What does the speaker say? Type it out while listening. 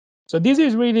So this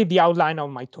is really the outline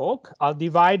of my talk. I'll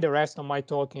divide the rest of my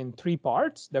talk in 3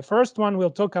 parts. The first one will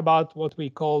talk about what we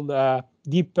call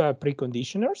deep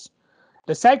preconditioners.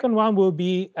 The second one will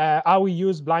be how we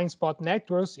use blind spot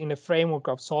networks in the framework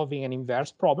of solving an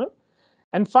inverse problem.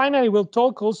 And finally, we'll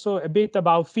talk also a bit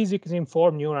about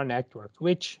physics-informed neural networks,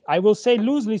 which I will say,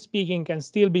 loosely speaking, can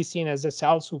still be seen as a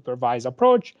self-supervised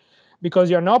approach,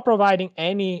 because you're not providing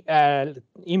any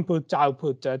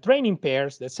input-output training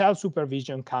pairs. The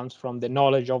self-supervision comes from the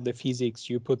knowledge of the physics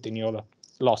you put in your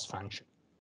loss function.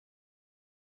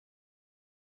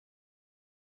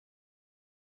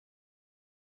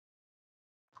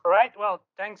 All right, well,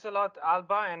 thanks a lot,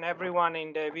 Alba, and everyone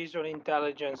in the Visual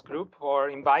Intelligence group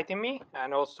for inviting me,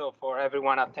 and also for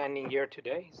everyone attending here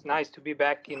today. It's nice to be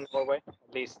back in Norway,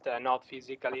 at least not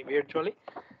physically, virtually.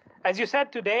 As you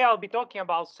said, today I'll be talking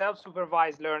about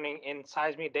self-supervised learning in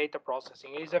seismic data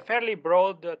processing. It is a fairly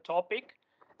broad topic,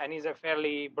 and is a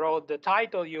fairly broad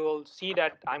title. You'll see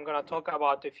that I'm going to talk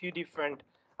about a few different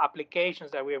applications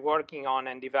that we're working on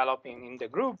and developing in the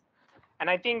group.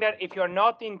 And I think that if you're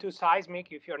not into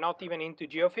seismic, if you're not even into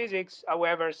geophysics,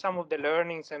 however, some of the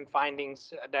learnings and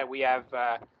findings that we have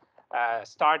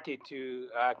started to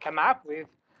come up with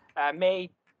may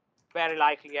very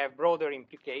likely have broader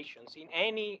implications in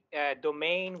any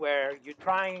domain where you're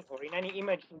trying, or in any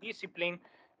imaging discipline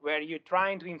where you're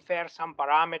trying to infer some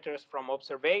parameters from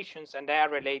observations, and they are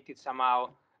related somehow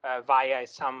via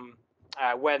some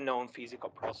well-known physical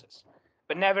process.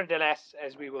 But nevertheless,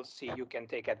 as we will see, you can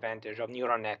take advantage of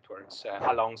neural networks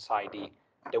alongside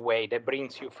the way that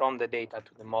brings you from the data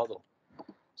to the model.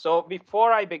 So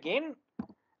before I begin,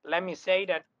 let me say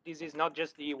that this is not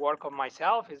just the work of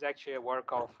myself, it's actually a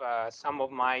work of some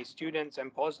of my students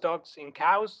and postdocs in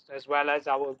KAUST, as well as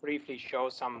I will briefly show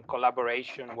some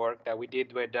collaboration work that we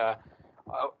did with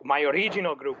my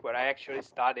original group, where I actually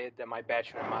studied my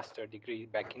bachelor and master degree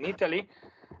back in Italy.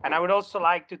 And I would also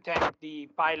like to thank the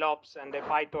PyLops and the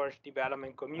PyTorch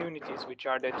development communities, which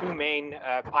are the 2 main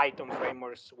Python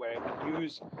frameworks where we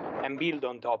use and build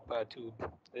on top to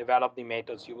develop the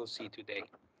methods you will see today.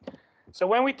 So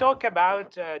when we talk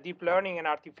about deep learning and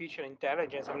artificial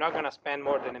intelligence, I'm not going to spend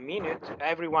more than a minute.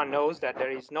 Everyone knows that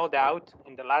there is no doubt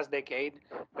in the last decade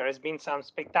there has been some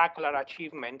spectacular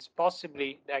achievements,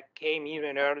 possibly that came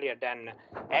even earlier than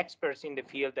experts in the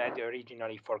field that they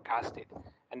originally forecasted.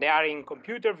 And they are in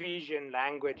computer vision,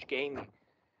 language, gaming.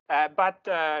 But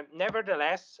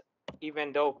nevertheless,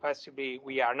 even though possibly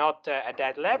we are not at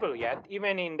that level yet,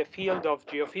 even in the field of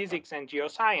geophysics and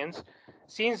geoscience,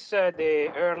 since the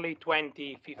early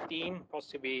 2015,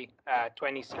 possibly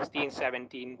 2016,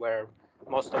 17, where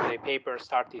most of the papers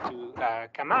started to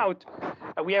come out,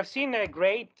 we have seen a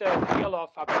great deal of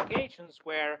applications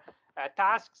where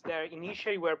tasks that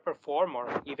initially were performed,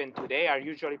 or even today are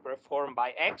usually performed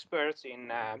by experts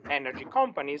in energy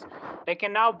companies, they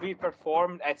can now be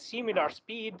performed at similar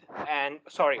speed and,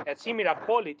 at similar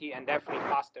quality and definitely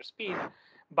faster speed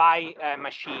by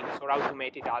machines or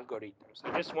automated algorithms.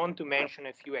 I just want to mention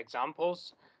a few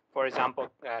examples. For example,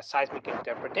 seismic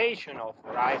interpretation of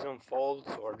horizon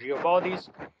faults or geobodies.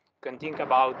 You can think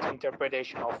about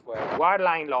interpretation of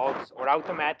wireline logs or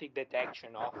automatic detection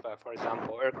of, for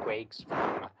example, earthquakes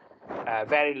from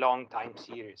very long time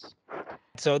series.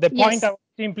 So the point I was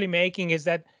simply making is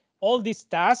that all these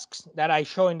tasks that I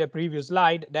show in the previous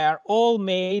slide, they are all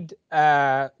made,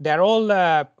 they're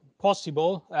all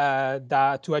possible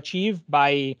to achieve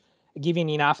by giving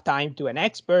enough time to an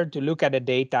expert to look at the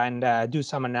data and do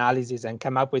some analysis and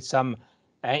come up with some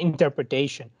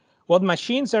interpretation. What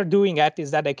machines are doing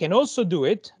is that they can also do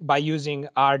it by using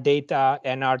our data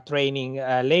and our training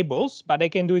labels, but they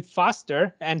can do it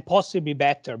faster and possibly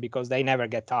better because they never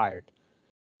get tired.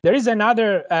 There is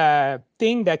another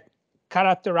thing that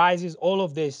characterizes all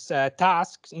of these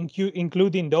tasks,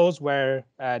 including those where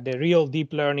the real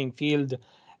deep learning field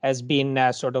has been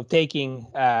sort of taking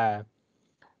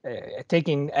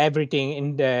everything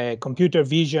in the computer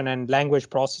vision and language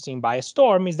processing by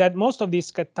storm, is that most of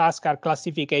these tasks are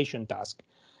classification tasks,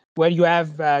 where you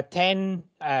have 10,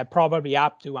 probably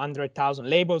up to 100,000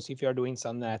 labels if you're doing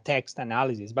some text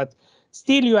analysis. But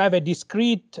still, you have a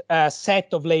discrete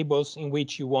set of labels in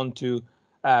which you want to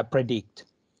predict.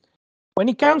 When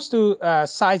it comes to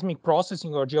seismic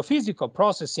processing or geophysical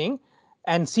processing,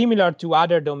 and similar to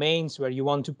other domains where you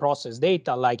want to process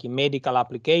data, like in medical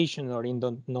application or in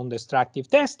non-destructive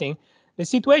testing, the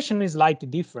situation is slightly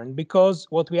different, because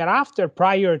what we are after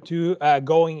prior to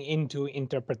going into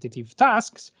interpretative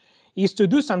tasks is to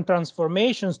do some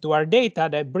transformations to our data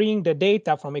that bring the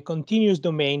data from a continuous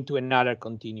domain to another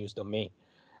continuous domain.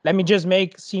 Let me just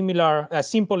make similar,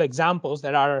 simple examples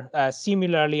that are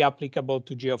similarly applicable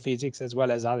to geophysics as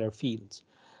well as other fields.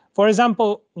 For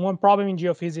example, one problem in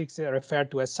geophysics referred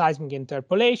to as seismic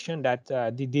interpolation that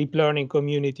the deep learning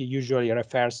community usually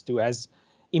refers to as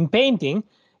in-painting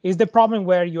is the problem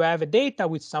where you have a data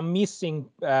with some missing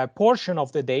portion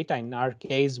of the data. In our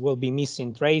case, will be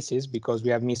missing traces because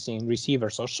we have missing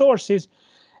receivers or sources,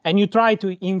 and you try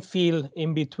to infill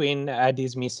in between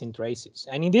these missing traces.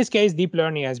 And in this case, deep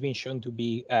learning has been shown to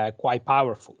be quite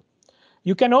powerful.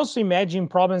 You can also imagine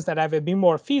problems that have a bit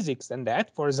more physics than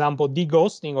that. For example,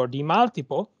 deghosting or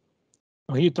demultiple,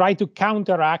 where you try to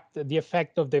counteract the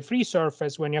effect of the free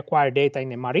surface when you acquire data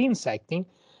in a marine setting.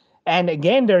 And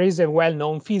again, there is a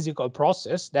well-known physical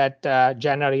process that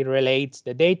generally relates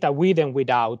the data with and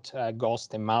without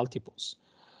ghost and multiples.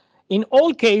 In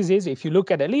all cases, if you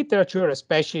look at the literature,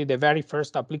 especially the very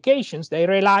first applications, they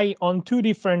rely on two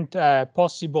different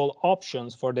possible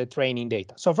options for the training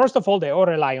data. So first of all, they all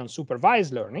rely on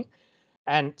supervised learning.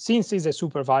 And since it's a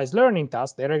supervised learning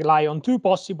task, they rely on two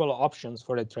possible options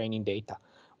for the training data.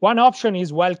 One option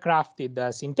is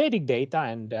well-crafted synthetic data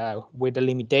and with the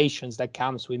limitations that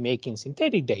comes with making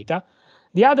synthetic data.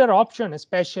 The other option,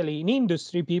 especially in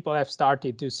industry, people have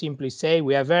started to simply say,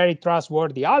 we have very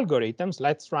trustworthy algorithms.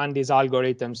 Let's run these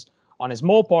algorithms on a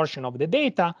small portion of the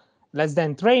data. Let's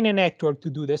then train a network to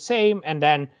do the same. And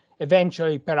then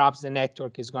eventually, perhaps the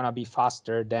network is going to be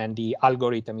faster than the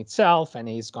algorithm itself, and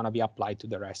is going to be applied to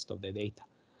the rest of the data.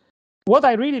 What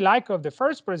I really like of the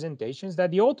first presentation is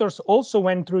that the authors also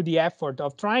went through the effort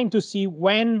of trying to see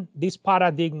when this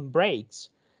paradigm breaks.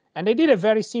 And they did a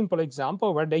very simple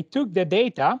example where they took the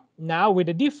data now with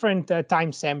a different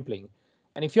time sampling.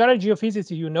 And if you're a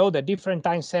geophysicist, you know that different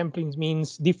time sampling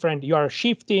means different, you are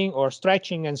shifting or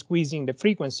stretching and squeezing the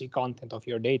frequency content of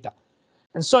your data.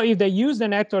 And so if they use the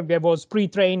network that was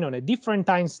pre-trained on a different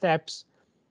time steps,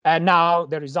 and now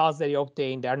the results they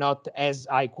obtained are not as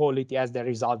high quality as the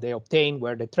result they obtained,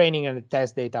 where the training and the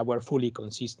test data were fully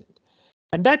consistent.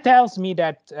 And that tells me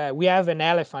that we have an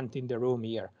elephant in the room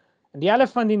here. And the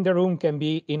elephant in the room can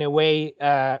be, in a way,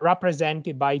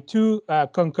 represented by two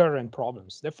concurrent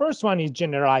problems. The first one is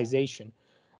generalization.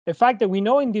 The fact that we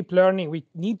know in deep learning we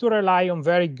need to rely on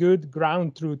very good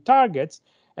ground truth targets.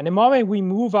 And the moment we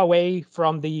move away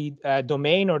from the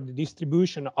domain or the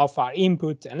distribution of our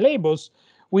input and labels,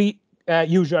 we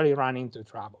usually run into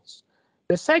troubles.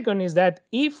 The second is that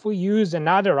if we use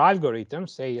another algorithm,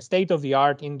 say a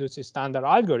state-of-the-art industry standard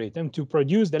algorithm to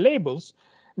produce the labels,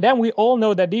 then we all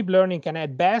know that deep learning can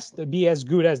at best be as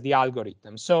good as the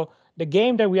algorithm. So the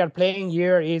game that we are playing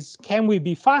here is, can we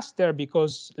be faster?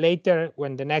 Because later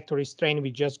when the network is trained, we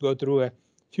just go through a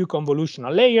few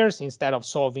convolutional layers instead of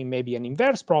solving maybe an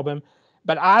inverse problem,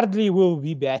 but hardly will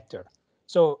be better.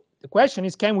 So the question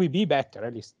is, can we be better?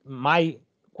 At least my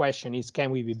question is,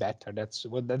 can we be better? That's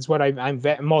what I'm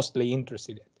mostly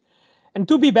interested in. And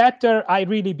to be better, I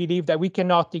really believe that we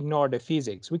cannot ignore the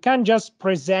physics. We can't just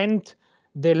present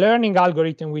the learning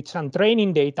algorithm with some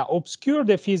training data, obscure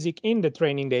the physics in the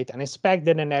training data, and expect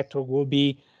that the network will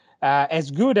be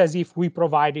as good as if we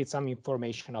provided some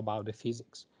information about the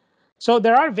physics. So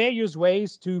there are various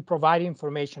ways to provide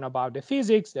information about the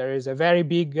physics. There is a very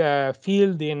big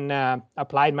field in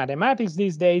applied mathematics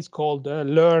these days called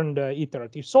learned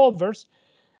iterative solvers.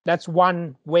 That's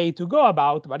one way to go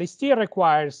about, but it still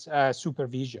requires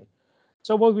supervision.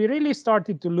 So what we really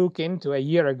started to look into a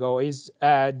year ago is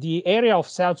the area of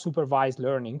self-supervised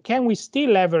learning. Can we still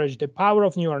leverage the power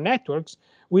of neural networks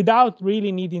without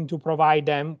really needing to provide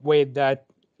them with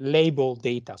label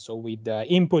data, so with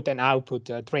input and output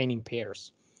training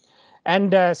pairs?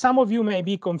 And some of you may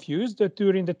be confused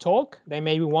during the talk. They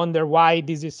may wonder why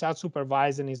this is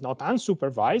self-supervised and is not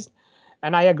unsupervised.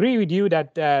 And I agree with you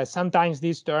that sometimes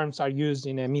these terms are used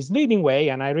in a misleading way.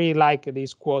 And I really like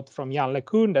this quote from Jan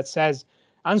LeCun that says,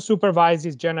 unsupervised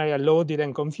is generally a loaded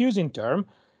and confusing term.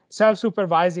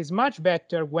 Self-supervised is much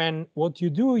better when what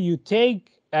you do, you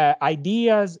take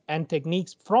ideas and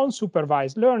techniques from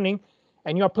supervised learning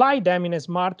and you apply them in a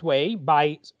smart way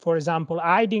by, for example,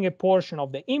 hiding a portion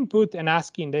of the input and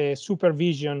asking the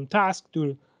supervision task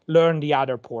to learn the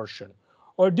other portion,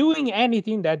 or doing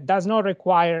anything that does not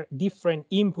require different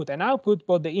input and output,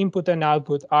 but the input and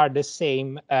output are the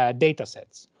same data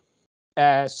sets.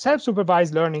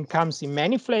 Self-supervised learning comes in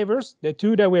many flavors. The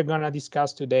two that we're going to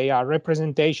discuss today are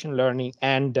representation learning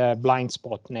and blind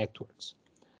spot networks.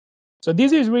 So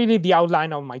this is really the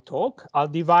outline of my talk. I'll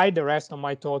divide the rest of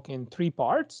my talk in three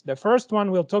parts. The first one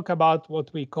will talk about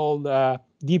what we call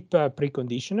deep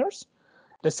preconditioners.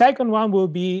 The second one will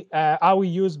be how we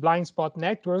use blind spot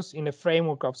networks in the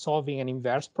framework of solving an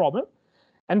inverse problem.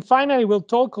 And finally, we'll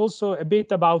talk also a bit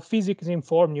about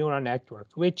physics-informed neural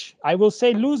networks, which I will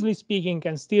say, loosely speaking,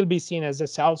 can still be seen as a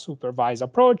self-supervised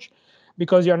approach,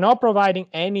 because you're not providing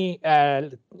any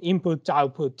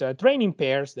input-output training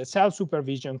pairs. The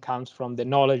self-supervision comes from the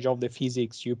knowledge of the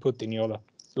physics you put in your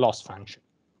loss function.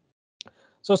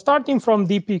 So starting from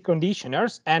deep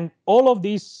preconditioners, and all of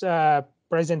this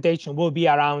presentation will be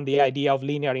around the idea of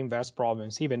linear inverse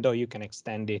problems, even though you can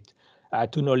extend it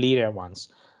to nonlinear ones.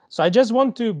 So I just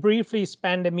want to briefly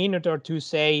spend a minute or two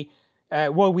say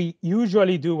what we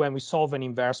usually do when we solve an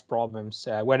inverse problems,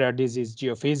 whether this is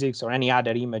geophysics or any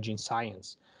other imaging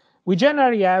science. We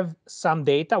generally have some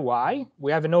data, Y.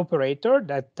 We have an operator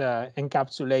that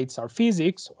encapsulates our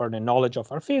physics or the knowledge of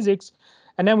our physics.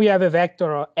 And then we have a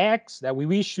vector X that we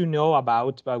wish to know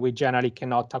about, but we generally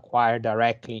cannot acquire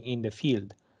directly in the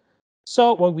field.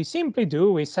 So what we simply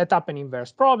do, we set up an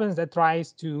inverse problem that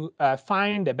tries to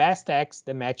find the best X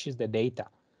that matches the data.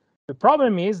 The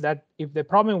problem is that if the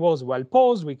problem was well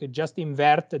posed, we could just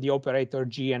invert the operator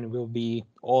G and we'll be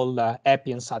all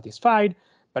happy and satisfied.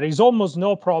 But there's almost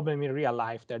no problem in real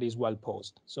life that is well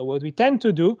posed. So what we tend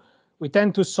to do, we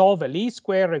tend to solve a least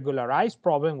square regularized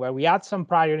problem where we add some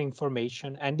prior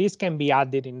information, and this can be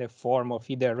added in the form of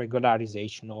either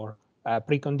regularization or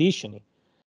preconditioning.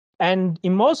 And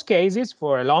in most cases,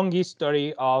 for a long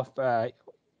history of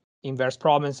inverse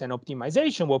problems and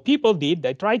optimization, what people did,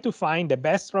 they tried to find the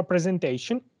best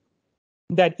representation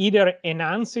that either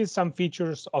enhances some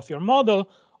features of your model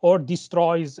or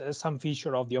destroys some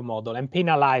feature of your model and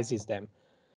penalizes them.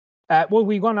 What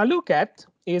we're going to look at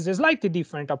is a slightly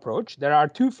different approach. There are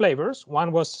two flavors.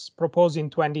 One was proposed in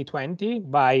 2020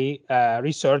 by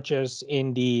researchers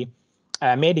in the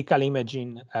medical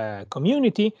imaging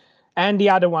community, and the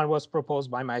other one was proposed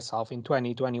by myself in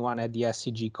 2021 at the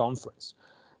SCG conference.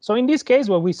 So in this case,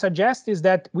 what we suggest is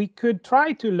that we could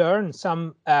try to learn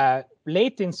some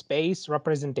latent space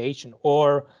representation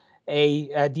or a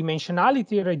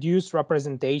dimensionality reduced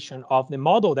representation of the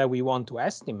model that we want to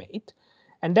estimate.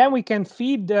 And then we can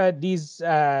feed these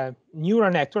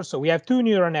neural networks. So we have two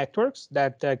neural networks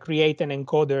that create an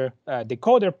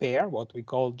encoder-decoder pair, what we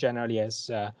call generally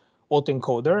as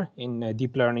autoencoder in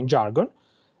deep learning jargon.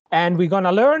 And we're going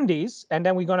to learn this, and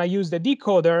then we're going to use the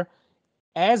decoder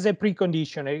as a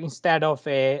preconditioner instead of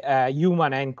a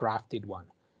human handcrafted one.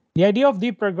 The idea of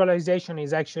deep regularization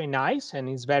is actually nice and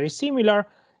it's very similar.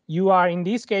 You are in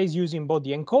this case using both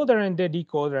the encoder and the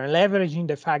decoder and leveraging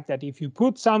the fact that if you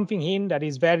put something in that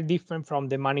is very different from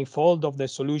the manifold of the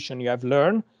solution you have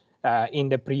learned in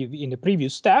the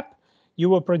previous step, you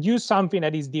will produce something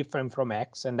that is different from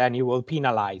X, and then you will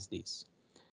penalize this.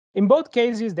 In both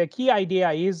cases, the key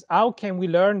idea is how can we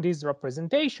learn this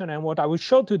representation? And what I will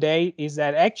show today is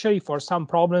that actually for some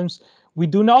problems, we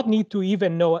do not need to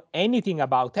even know anything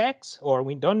about X, or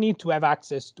we don't need to have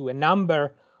access to a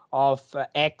number of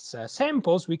X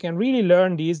samples. We can really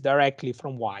learn these directly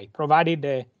from Y, provided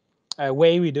the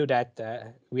way we do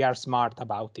that, we are smart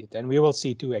about it. And we will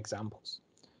see two examples.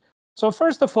 So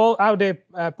first of all, how the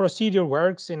procedure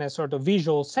works in a sort of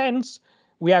visual sense.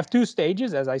 We have two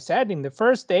stages, as I said. In the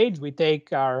first stage, we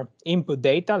take our input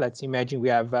data. Let's imagine we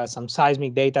have some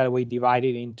seismic data we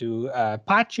divided into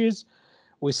patches.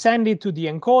 We send it to the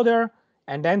encoder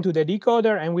and then to the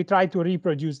decoder, and we try to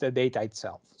reproduce the data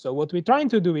itself. So what we're trying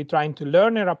to do, we're trying to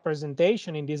learn a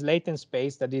representation in this latent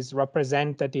space that is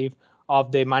representative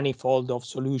of the manifold of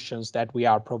solutions that we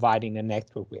are providing a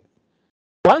network with.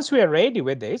 Once we are ready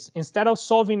with this, instead of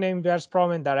solving the inverse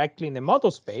problem directly in the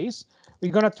model space,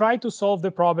 we're going to try to solve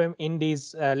the problem in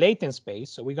this latent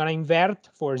space. So we're going to invert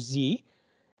for Z,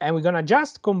 and we're going to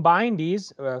just combine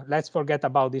these. Let's forget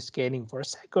about this scaling for a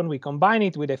second. We combine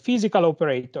it with a physical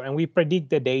operator, and we predict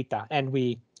the data, and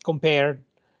we compare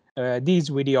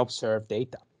these with the observed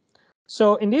data.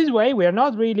 So in this way, we are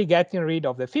not really getting rid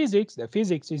of the physics. The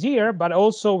physics is here, but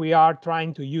also we are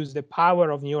trying to use the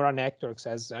power of neural networks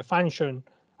as function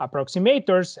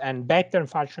approximators and better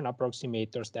function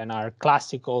approximators than our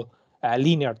classical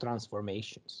linear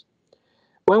transformations.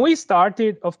 When we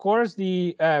started, of course,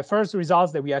 the first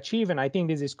results that we achieved, and I think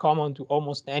this is common to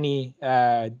almost any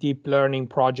deep learning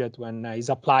project when it's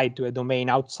applied to a domain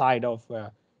outside of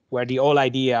where the whole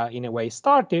idea in a way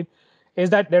started, is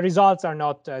that the results are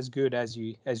not as good as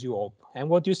you hope. And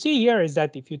what you see here is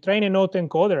that if you train an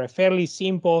autoencoder, a fairly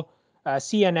simple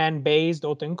CNN-based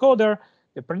autoencoder,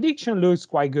 the prediction looks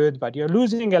quite good, but you're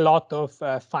losing a lot of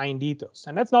fine details.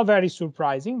 And that's not very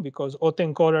surprising because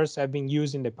autoencoders have been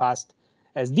used in the past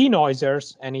as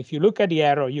denoisers. And if you look at the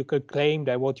error, you could claim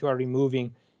that what you are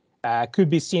removing could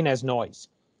be seen as noise.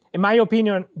 In my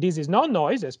opinion, this is not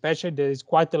noise, especially there is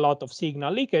quite a lot of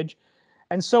signal leakage.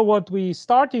 And so what we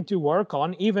started to work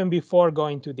on, even before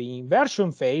going to the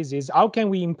inversion phase, is how can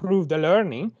we improve the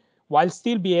learning while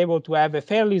still be able to have a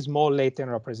fairly small latent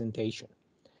representation.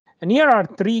 And here are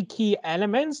three key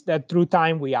elements that through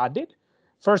time we added.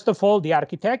 First of all, the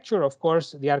architecture. Of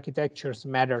course, the architecture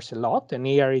matters a lot. And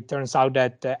here it turns out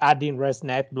that adding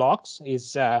ResNet blocks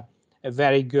is a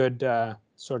very good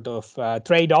sort of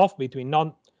trade-off between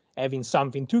not having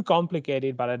something too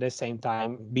complicated, but at the same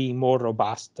time being more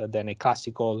robust than a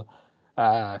classical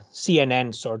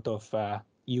CNN sort of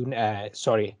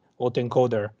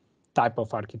autoencoder type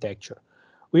of architecture.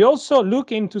 We also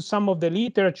look into some of the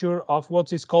literature of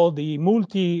what is called the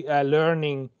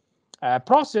multi-learning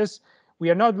process. We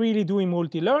are not really doing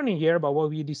multi-learning here, but what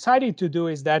we decided to do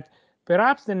is that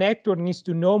perhaps the network needs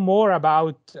to know more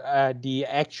about the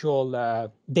actual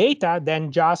data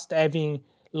than just having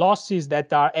losses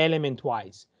that are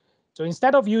element-wise. So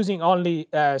instead of using only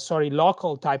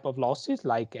local type of losses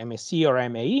like MSE or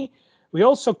MAE, we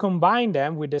also combine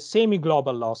them with the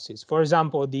semi-global losses. For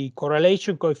example, the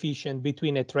correlation coefficient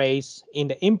between a trace in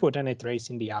the input and a trace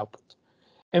in the output.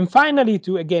 And finally,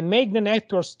 to again make the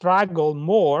network struggle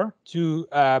more to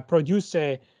produce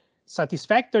a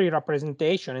satisfactory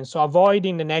representation, and so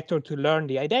avoiding the network to learn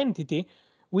the identity,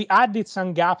 we added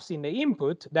some gaps in the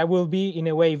input that will be in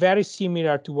a way very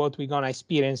similar to what we're going to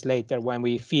experience later when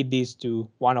we feed this to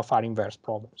one of our inverse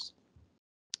problems.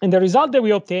 And the result that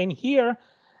we obtain here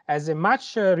has a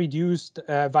much reduced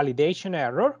validation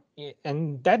error.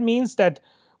 And that means that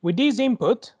with this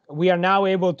input, we are now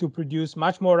able to produce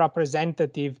much more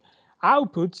representative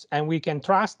outputs, and we can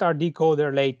trust our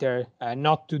decoder later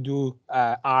not to do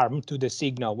harm to the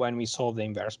signal when we solve the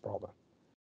inverse problem.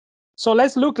 So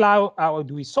let's look now how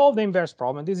do we solve the inverse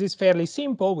problem. This is fairly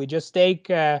simple. We just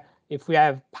take, if we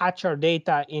have patch our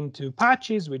data into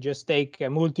patches, we just take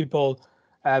multiple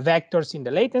vectors in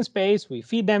the latent space, we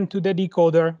feed them to the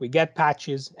decoder, we get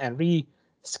patches and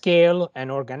rescale and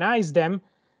organize them,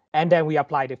 and then we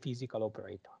apply the physical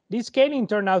operator. This scaling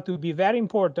turned out to be very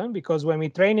important because when we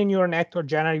train a neural network,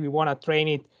 generally we want to train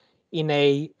it in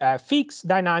a fixed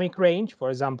dynamic range, for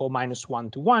example,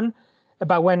 -1 to 1.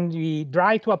 But when we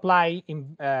try to apply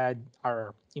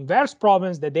our inverse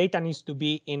problems, the data needs to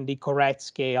be in the correct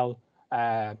scale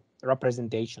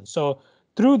representation. So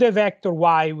through the vector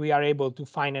y, we are able to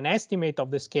find an estimate of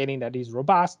the scaling that is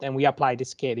robust, and we apply the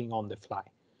scaling on the fly.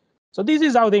 So this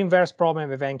is how the inverse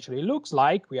problem eventually looks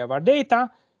like. We have our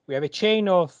data, we have a chain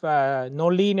of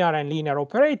nonlinear and linear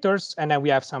operators, and then we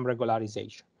have some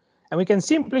regularization. And we can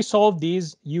simply solve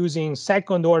these using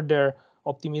second order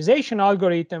optimization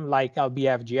algorithm like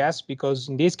LBFGS, because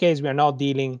in this case, we are not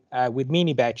dealing with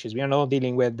mini batches. We are not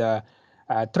dealing with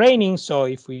training. So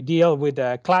if we deal with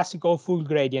a classical full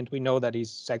gradient, we know that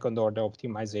these second order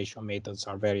optimization methods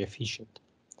are very efficient.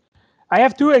 I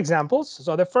have two examples.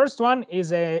 So the first one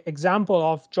is an example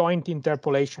of joint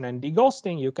interpolation and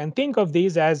deghosting. You can think of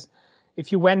these as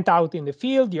if you went out in the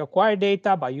field, you acquire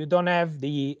data, but you don't have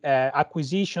the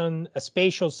acquisition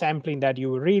spatial sampling that you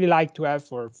would really like to have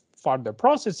for further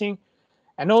processing.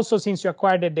 And also, since you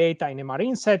acquire the data in a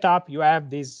marine setup, you have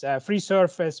this free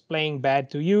surface playing bad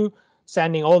to you,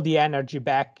 sending all the energy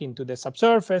back into the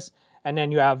subsurface. And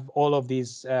then you have all of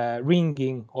these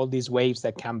ringing, all these waves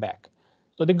that come back.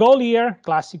 So the goal here,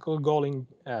 classical goal in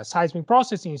seismic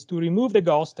processing, is to remove the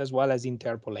ghost as well as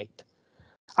interpolate.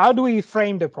 How do we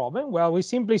frame the problem? Well, we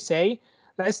simply say,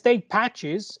 let's take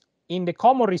patches in the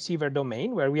common receiver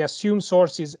domain where we assume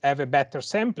sources have a better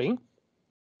sampling,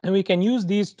 and we can use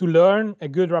these to learn a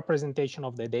good representation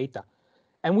of the data.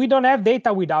 And we don't have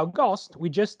data without ghost. We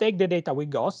just take the data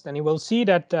with ghost, and you will see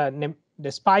that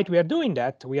despite we are doing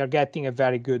that, we are getting a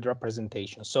very good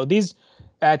representation. So this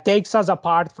takes us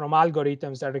apart from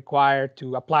algorithms that require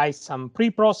to apply some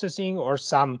pre-processing or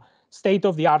some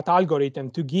state-of-the-art algorithm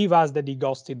to give us the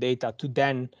deghosted data to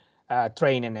then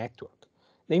train a network.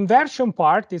 The inversion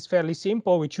part is fairly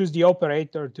simple. We choose the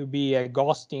operator to be a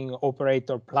ghosting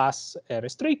operator plus a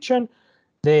restriction.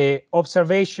 The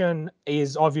observation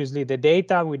is obviously the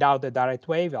data without the direct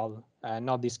wave. I'll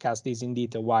not discuss this in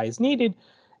detail why it's needed.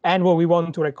 And what we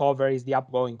want to recover is the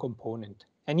upgoing component.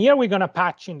 And here we're going to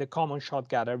patch in the common shot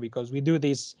gather because we do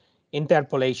this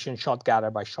interpolation shot gather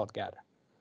by shot gather.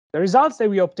 The results that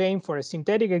we obtain for a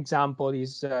synthetic example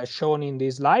is shown in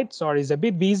this slide. Sorry, it's a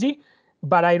bit busy,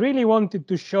 but I really wanted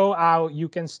to show how you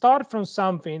can start from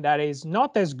something that is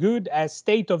not as good as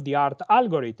state-of-the-art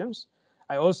algorithms.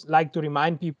 I also like to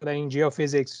remind people that in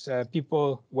geophysics,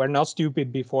 people were not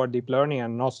stupid before deep learning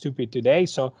and not stupid today.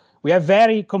 So we have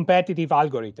very competitive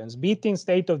algorithms. Beating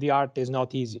state-of-the-art is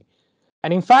not easy.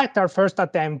 And in fact, our first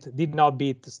attempt did not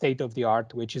beat the state of the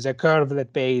art, which is a curve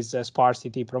that pays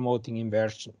sparsity promoting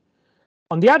inversion.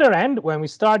 On the other hand, when we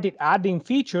started adding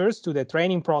features to the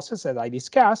training process that I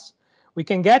discussed, we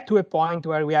can get to a point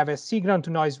where we have a signal to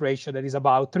noise ratio that is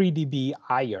about 3 dB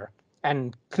higher,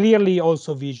 and clearly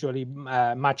also visually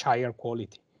much higher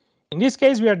quality. In this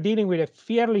case, we are dealing with a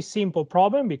fairly simple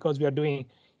problem because we are doing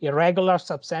irregular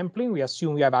subsampling. We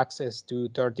assume we have access to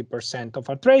 30% of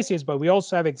our traces, but we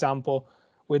also have example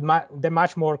with the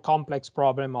much more complex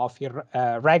problem of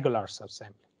regular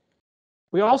subsampling.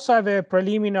 We also have a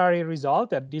preliminary result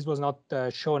that this was not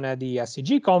shown at the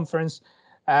SCG conference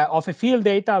of a field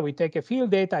data. We take a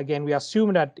field data. Again, we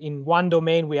assume that in one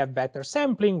domain we have better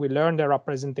sampling. We learn the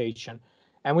representation.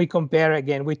 And we compare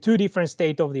again with two different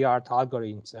state-of-the-art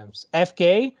algorithms,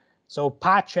 FK, so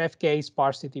patch FK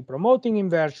sparsity promoting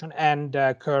inversion, and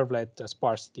curvelet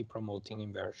sparsity promoting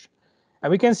inversion. And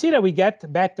we can see that we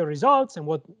get better results. And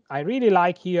what I really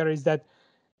like here is that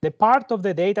the part of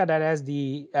the data that has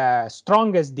the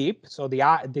strongest dip, so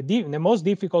the most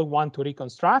difficult one to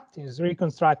reconstruct, is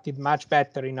reconstructed much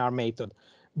better in our method,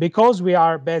 because we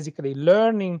are basically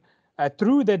learning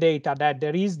through the data that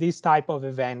there is this type of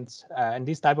events, and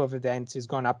this type of events is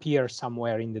going to appear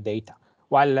somewhere in the data.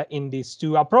 While in these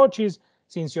two approaches,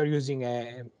 since you're using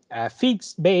a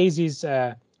fixed basis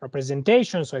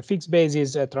representation, so a fixed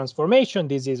basis transformation,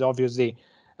 this is obviously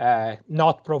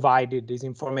not provided, this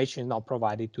information is not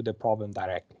provided to the problem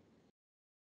directly.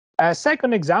 A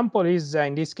second example is,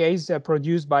 in this case,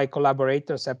 produced by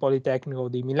collaborators at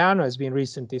Politecnico di Milano, has been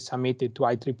recently submitted to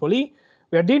IEEE.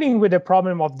 We are dealing with the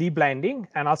problem of deblending,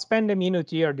 and I'll spend a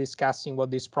minute here discussing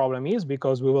what this problem is,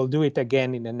 because we will do it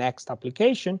again in the next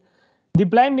application.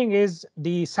 Deblending is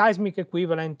the seismic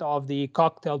equivalent of the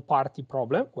cocktail party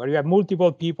problem, where you have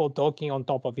multiple people talking on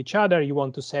top of each other, you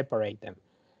want to separate them.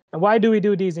 And why do we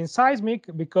do this in seismic?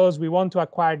 Because we want to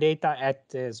acquire data at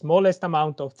the smallest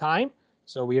amount of time.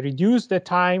 So we reduce the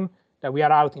time that we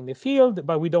are out in the field,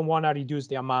 but we don't want to reduce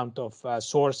the amount of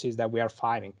sources that we are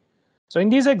firing. So in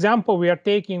this example, we are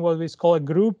taking what is called a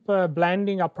group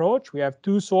blending approach. We have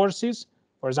two sources,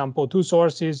 for example, two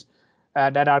sources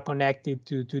that are connected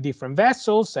to different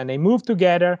vessels, and they move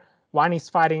together. One is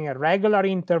firing a regular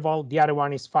interval, the other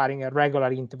one is firing a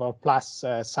regular interval plus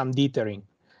some dithering,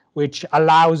 which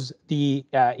allows the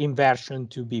inversion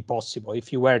to be possible.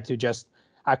 If you were to just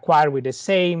acquire with the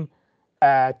same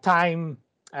time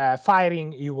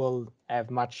firing, you will have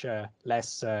much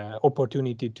less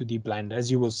opportunity to deblend, as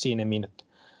you will see in a minute.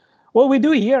 What we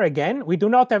do here, again, we do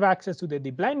not have access to the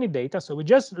deblended data, so we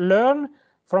just learn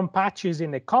from patches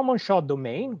in the common shot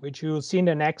domain, which you will see in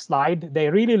the next slide. They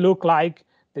really look like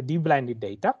the deblended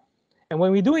data. And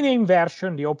when we do an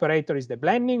inversion, the operator is the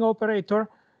blending operator.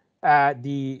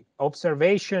 The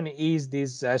observation is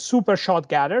these super shot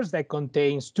gathers that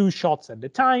contains two shots at the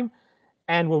time.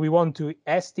 And what we want to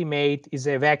estimate is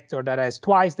a vector that has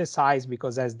twice the size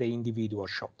because it has the individual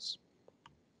shots.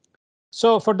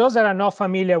 So for those that are not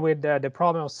familiar with the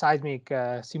problem of seismic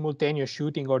simultaneous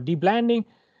shooting or deblending,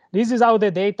 this is how the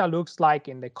data looks like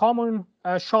in the common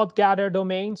shot gather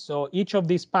domain. So each of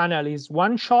these panels is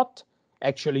one shot,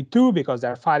 actually two because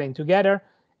they're firing together.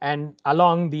 And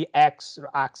along the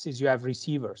x-axis, you have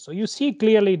receivers. So you see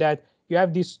clearly that you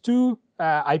have these two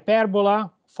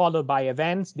hyperbola followed by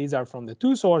events. These are from the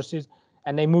two sources,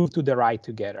 and they move to the right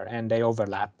together, and they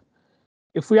overlap.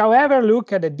 If we, however,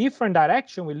 look at a different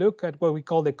direction, we look at what we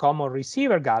call the common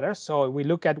receiver gather. So we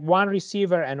look at one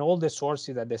receiver and all the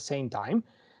sources at the same time,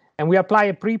 and we apply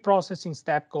a pre-processing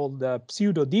step called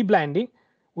pseudo deblending.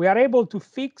 We are able to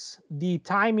fix the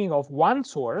timing of one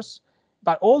source,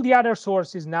 but all the other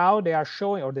sources now, they are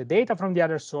showing, or the data from the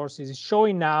other sources is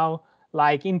showing now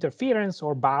like interference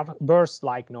or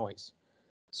burst-like noise.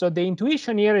 So the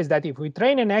intuition here is that if we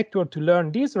train a network to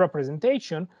learn this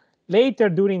representation, later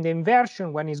during the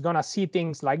inversion, when it's going to see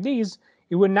things like this,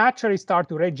 it will naturally start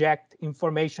to reject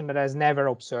information that has never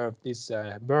observed this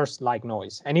burst-like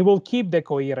noise, and it will keep the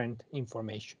coherent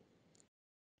information.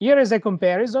 Here is a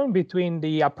comparison between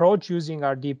the approach using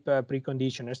our deep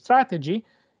preconditioner strategy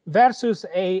versus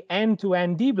a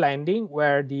end-to-end deblending,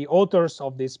 where the authors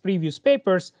of these previous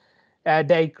papers,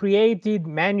 they created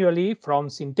manually from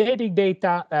synthetic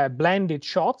data blended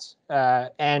shots,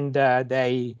 and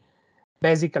they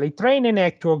basically train a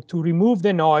network to remove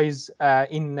the noise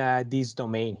in this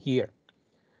domain here.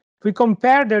 If we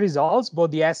compare the results,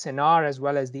 both the SNR as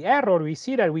well as the error, we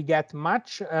see that we get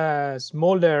much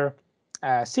smaller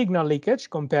signal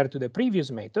leakage compared to the previous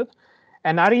method.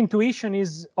 And our intuition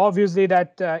is obviously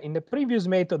that in the previous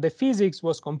method, the physics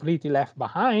was completely left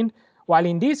behind, while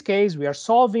in this case, we are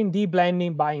solving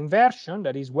deblending by inversion,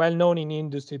 that is well known in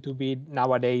industry to be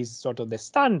nowadays sort of the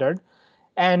standard.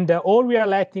 And all we are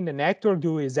letting the network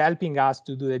do is helping us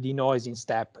to do the denoising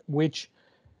step, which,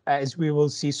 as we will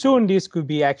see soon, this could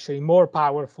be actually more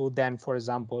powerful than, for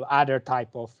example, other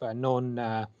type of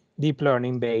non-deep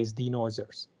learning-based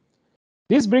denoisers.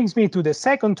 This brings me to the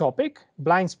second topic,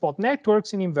 blind spot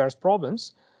networks in inverse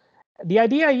problems. The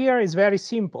idea here is very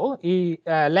simple. It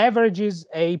leverages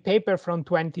a paper from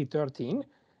 2013,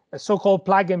 a so-called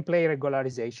plug-and-play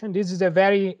regularization. This is a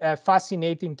very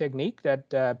fascinating technique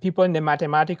that people in the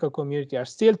mathematical community are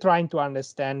still trying to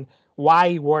understand why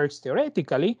it works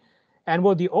theoretically. And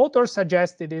what the author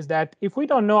suggested is that if we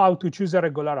don't know how to choose a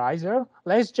regularizer,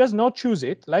 let's just not choose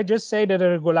it. Let's just say that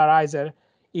a regularizer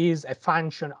is a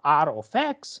function R of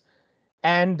X,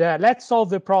 and let's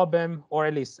solve the problem, or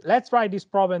at least let's write this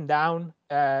problem down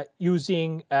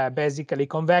using basically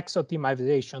convex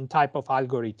optimization type of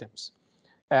algorithms,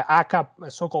 aka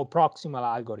so-called proximal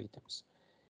algorithms.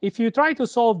 If you try to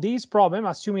solve this problem,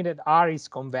 assuming that R is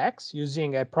convex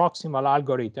using a proximal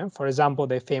algorithm, for example,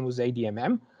 the famous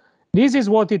ADMM, this is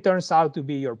what it turns out to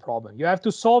be your problem. You have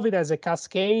to solve it as a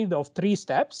cascade of 3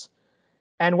 steps.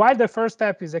 And while the first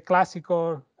step is a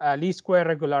classical least square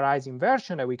regularized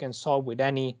inversion that we can solve with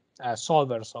any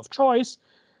solvers of choice,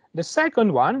 the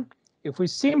second one, if we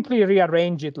simply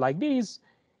rearrange it like this,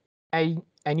 and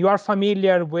you are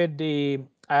familiar with the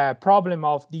problem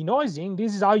of denoising,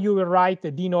 this is how you will write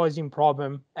the denoising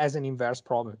problem as an inverse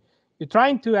problem. You're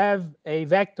trying to have a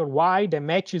vector y that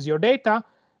matches your data,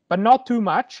 but not too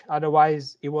much,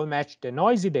 otherwise it will match the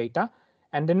noisy data.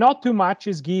 And the not too much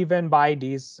is given by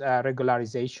this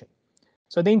regularization.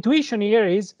 So the intuition here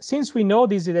is, since we know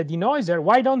this is a denoiser,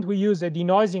 why don't we use a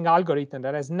denoising algorithm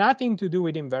that has nothing to do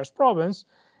with inverse problems,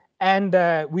 and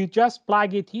we just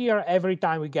plug it here every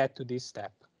time we get to this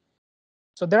step.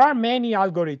 So there are many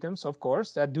algorithms, of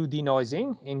course, that do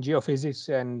denoising. In geophysics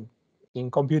and in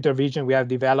computer vision, we have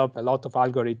developed a lot of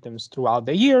algorithms throughout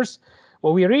the years.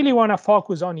 What we really want to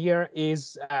focus on here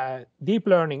is deep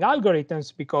learning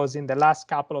algorithms, because in the last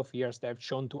couple of years, they've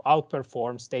shown to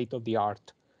outperform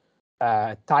state-of-the-art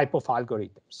type of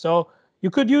algorithms. So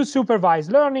you could use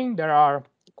supervised learning. There are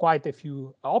quite a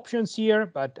few options here,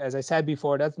 but as I said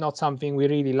before, that's not something we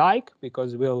really like,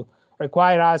 because it will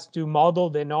require us to model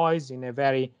the noise in a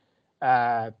very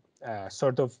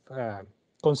sort of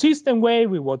consistent way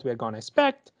with what we're going to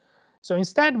expect. So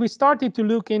instead, we started to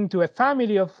look into a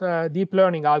family of deep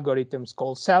learning algorithms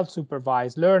called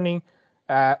self-supervised learning,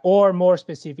 or more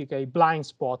specifically, blind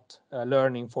spot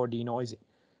learning for denoising.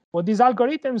 What these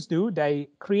algorithms do, they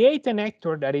create an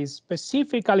actor that is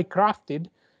specifically crafted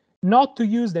not to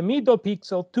use the middle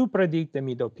pixel to predict the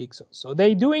middle pixel. So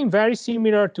they're doing very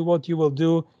similar to what you will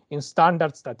do in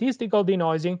standard statistical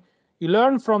denoising. You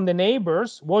learn from the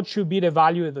neighbors what should be the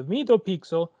value of the middle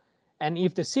pixel, and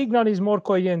if the signal is more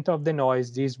coherent of the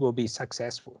noise, this will be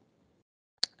successful.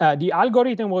 The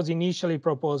algorithm was initially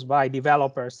proposed by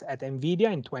developers at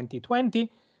NVIDIA in 2020.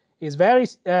 It's very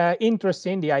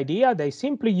interesting, the idea. They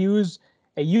simply use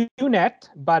a U-net,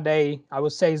 but I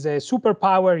would say is a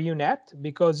superpower U-net,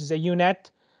 because it's a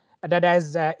U-net that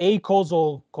has a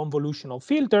causal convolutional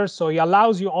filter. So it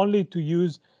allows you only to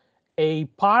use a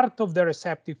part of the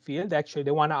receptive field, actually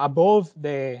the one above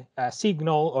the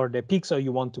signal or the pixel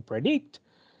you want to predict.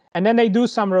 And then they do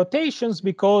some rotations,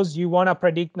 because you want to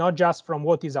predict not just from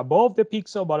what is above the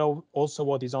pixel, but also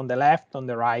what is on the left, on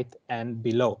the right, and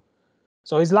below.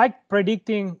 So it's like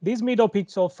predicting this middle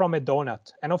pixel from a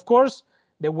donut. And of course,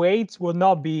 the weights will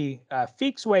not be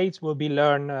fixed weights, will be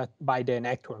learned by the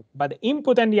network. But the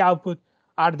input and the output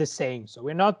are the same. So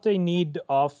we're not in need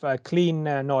of clean,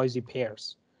 noisy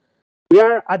pairs. We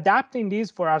are adapting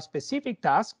this for our specific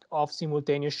task of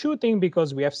simultaneous shooting,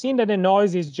 because we have seen that the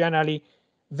noise is generally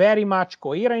very much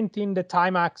coherent in the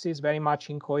time axis, very much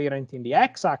incoherent in the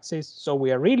x-axis. So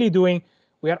we are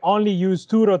only use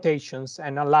 2 rotations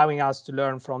and allowing us to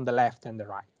learn from the left and the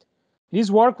right.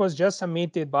 This work was just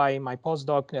submitted by my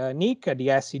postdoc Nick at the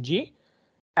SCG,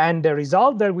 and the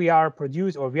result that we have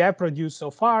produced so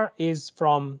far is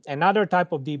from another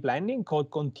type of deep learning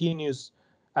called continuous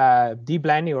deep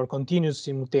learning or continuous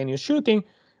simultaneous shooting,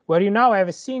 where you now have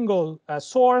a single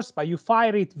source, but you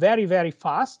fire it very, very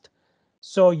fast.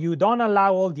 So you don't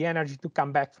allow all the energy to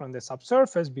come back from the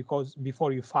subsurface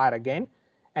before you fire again,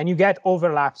 and you get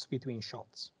overlaps between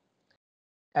shots.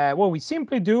 What we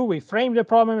simply do, we frame the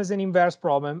problem as an inverse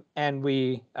problem, and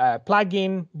we plug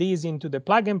in these into the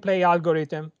plug-and-play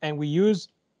algorithm, and we use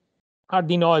our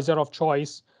denoiser of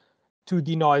choice to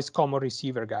denoise common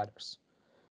receiver gathers.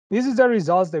 This is the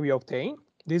results that we obtain.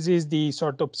 This is the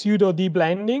sort of pseudo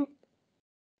deblending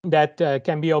that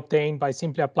can be obtained by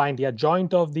simply applying the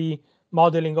adjoint of the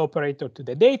modeling operator to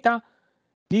the data.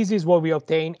 This is what we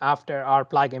obtain after our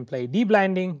plug and play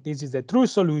deblending. This is the true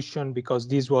solution because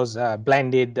this was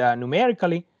blended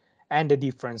numerically, and the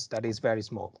difference that is very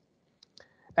small.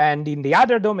 And in the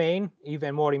other domain,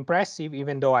 even more impressive,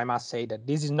 even though I must say that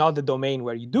this is not the domain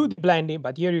where you do the blending,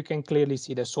 but here you can clearly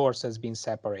see the source has been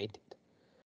separated.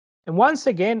 And once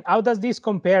again, how does this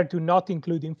compare to not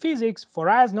including physics? For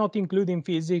us, not including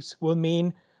physics will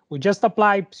mean we just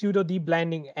apply pseudo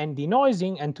deblending and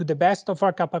denoising, and to the best of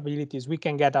our capabilities, we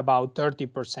can get about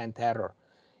 30% error.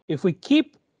 If we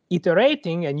keep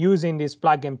iterating and using this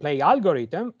plug and play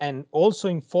algorithm and also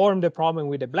inform the problem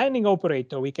with the blending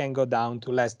operator, we can go down to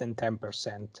less than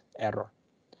 10% error.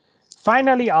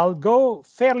 Finally, I'll go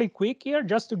fairly quick here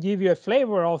just to give you a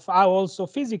flavor of how also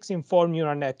physics-informed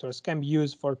neural networks can be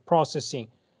used for processing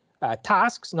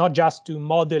tasks, not just to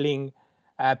modeling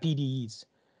PDEs.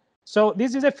 So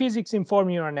this is a physics-informed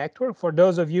neural network. For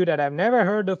those of you that have never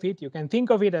heard of it, you can think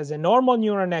of it as a normal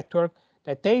neural network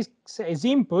that takes as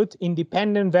input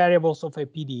independent variables of a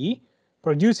PDE,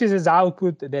 produces as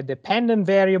output the dependent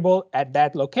variable at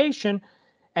that location,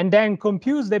 and then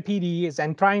computes the PDEs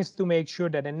and tries to make sure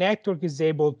that the network is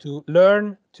able to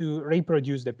learn to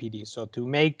reproduce the PDE, so to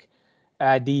make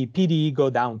the PDE go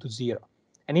down to 0.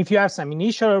 And if you have some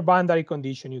initial or boundary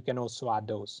condition, you can also add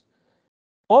those.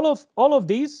 All of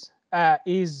these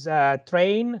is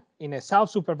trained in a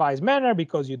self-supervised manner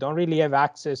because you don't really have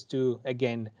access to,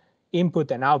 again,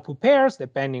 input and output pairs,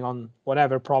 depending on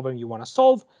whatever problem you want to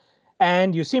solve.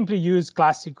 And you simply use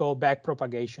classical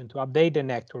backpropagation to update the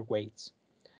network weights.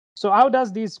 So how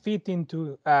does this fit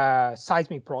into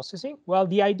seismic processing? Well,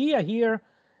 the idea here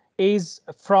is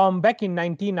from back in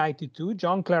 1992,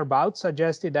 John Claerbout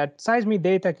suggested that seismic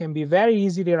data can be very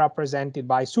easily represented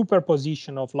by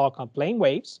superposition of local plane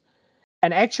waves.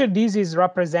 And actually, this is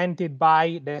represented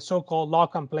by the so-called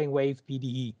local plane wave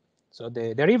PDE. So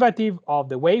the derivative of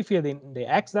the wave field in the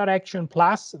x direction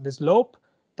plus the slope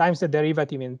times the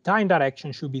derivative in time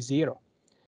direction should be 0.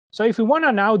 So if we want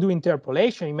to now do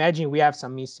interpolation, imagine we have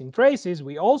some missing traces.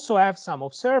 We also have some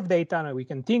observed data, and we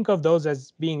can think of those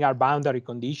as being our boundary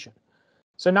condition.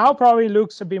 So now probably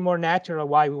looks a bit more natural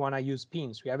why we want to use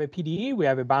pins. We have a PDE, we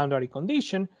have a boundary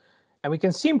condition, and we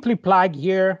can simply plug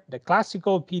here the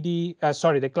classical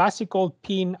the classical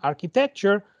pin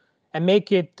architecture and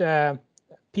make it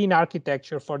pin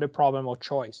architecture for the problem of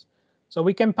choice. So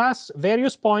we can pass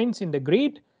various points in the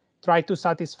grid, try to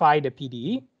satisfy the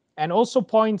PDE, and also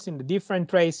points in the different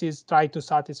traces try to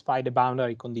satisfy the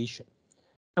boundary condition.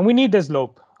 And we need the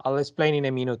slope. I'll explain in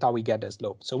a minute how we get the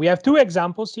slope. So we have two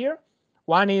examples here.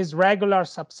 One is regular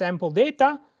subsample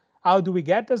data. How do we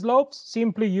get the slopes?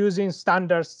 Simply using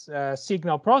standard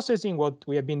signal processing, what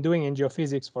we have been doing in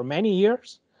geophysics for many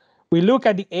years. We look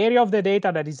at the area of the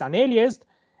data that is unaliased,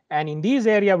 and in this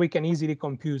area we can easily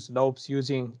compute slopes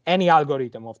using any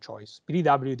algorithm of choice,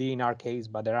 PWD in our case,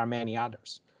 but there are many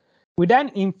others. We then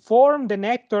inform the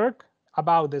network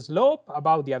about the slope,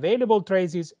 about the available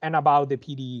traces, and about the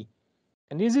PDE.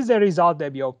 And this is the result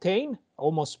that we obtain,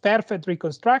 almost perfect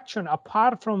reconstruction,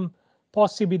 apart from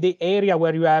possibly the area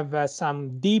where you have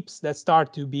some deeps that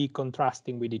start to be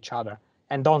contrasting with each other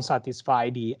and don't satisfy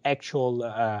the actual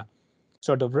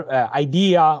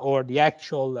idea or the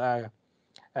actual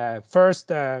first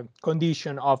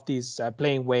condition of this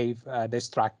plane wave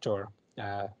destructor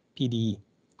PDE.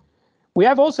 We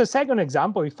have also a second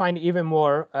example we find even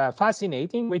more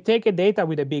fascinating. We take a data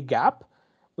with a big gap.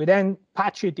 We then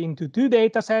patch it into two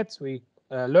data sets. We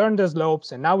learn the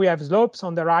slopes, and now we have slopes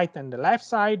on the right and the left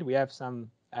side. We have some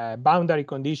boundary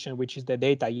condition, which is the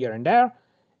data here and there.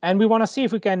 And we want to see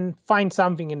if we can find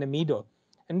something in the middle.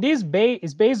 And this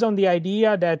is based on the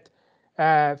idea that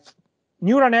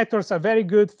neural networks are very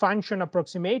good function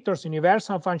approximators,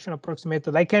 universal function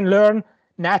approximators. They can learn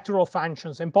natural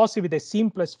functions and possibly the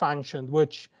simplest function,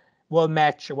 which will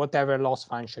match whatever loss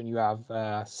function you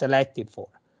have selected for.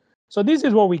 So this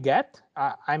is what we get.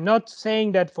 I'm not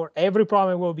saying that for every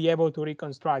problem we'll be able to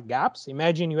reconstruct gaps.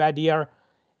 Imagine you had here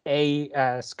a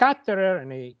scatterer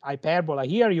and a hyperbola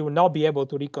here. You will not be able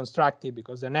to reconstruct it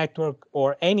because the network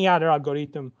or any other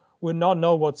algorithm will not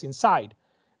know what's inside.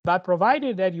 But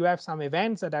provided that you have some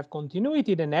events that have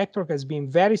continuity, the network has been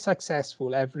very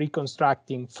successful at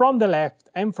reconstructing from the left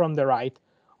and from the right,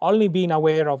 only being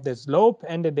aware of the slope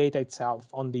and the data itself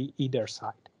on the either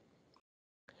side.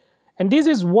 And this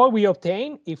is what we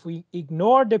obtain if we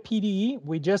ignore the PDE.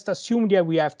 We just assume that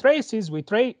we have traces. We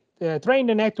train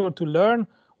the network to learn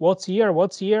what's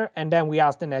here, and then we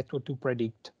ask the network to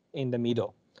predict in the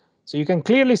middle. So you can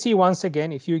clearly see once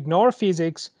again, if you ignore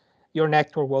physics, your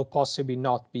network will possibly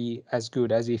not be as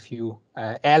good as if you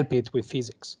help it with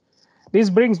physics. This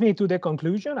brings me to the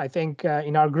conclusion. I think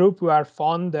in our group we are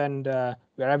fond and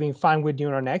we're having fun with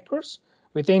neural networks.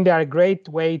 We think they are a great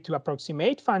way to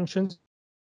approximate functions.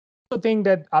 We also think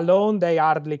that alone they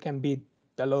hardly can beat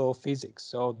the law of physics.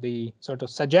 So the sort of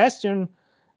suggestion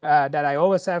that I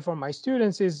always have for my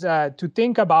students is to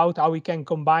think about how we can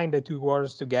combine the two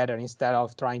worlds together instead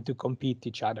of trying to compete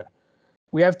each other.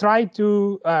 We have tried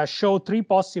to show three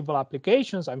possible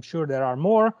applications. I'm sure there are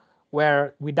more,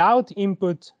 where without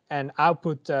input and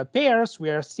output pairs, we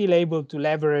are still able to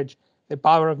leverage the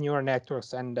power of neural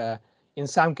networks and in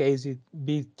some cases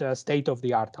beat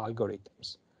state-of-the-art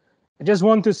algorithms. I just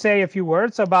want to say a few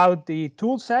words about the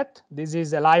tool set. This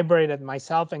is a library that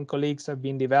myself and colleagues have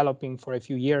been developing for a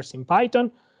few years in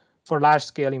Python for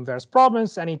large-scale inverse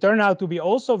problems, and it turned out to be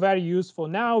also very useful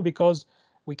now because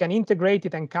we can integrate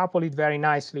it and couple it very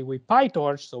nicely with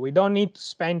PyTorch, so we don't need to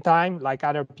spend time, like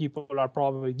other people are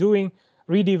probably doing,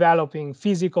 redeveloping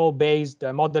physical-based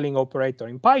modeling operator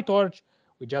in PyTorch.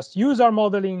 We just use our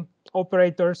modeling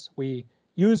operators, we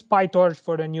use PyTorch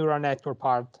for the neural network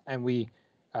part, and we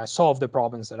solve the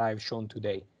problems that I've shown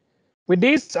today. With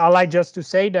this, I'd like just to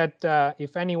say that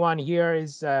if anyone here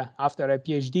is after a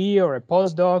PhD or a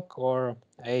postdoc or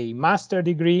a master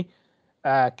degree,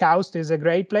 KAUST is a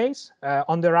great place.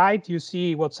 On the right, you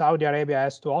see what Saudi Arabia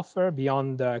has to offer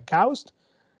beyond KAUST.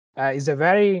 It's a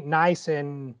very nice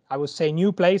and I would say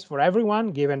new place for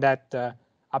everyone, given that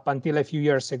up until a few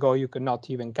years ago, you could not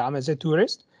even come as a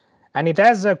tourist. And it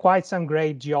has quite some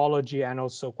great geology and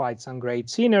also quite some great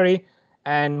scenery.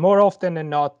 And more often than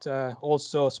not,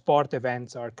 also sport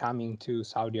events are coming to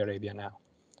Saudi Arabia now.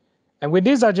 And with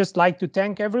this, I'd just like to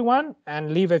thank everyone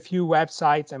and leave a few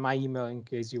websites and my email in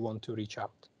case you want to reach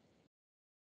out.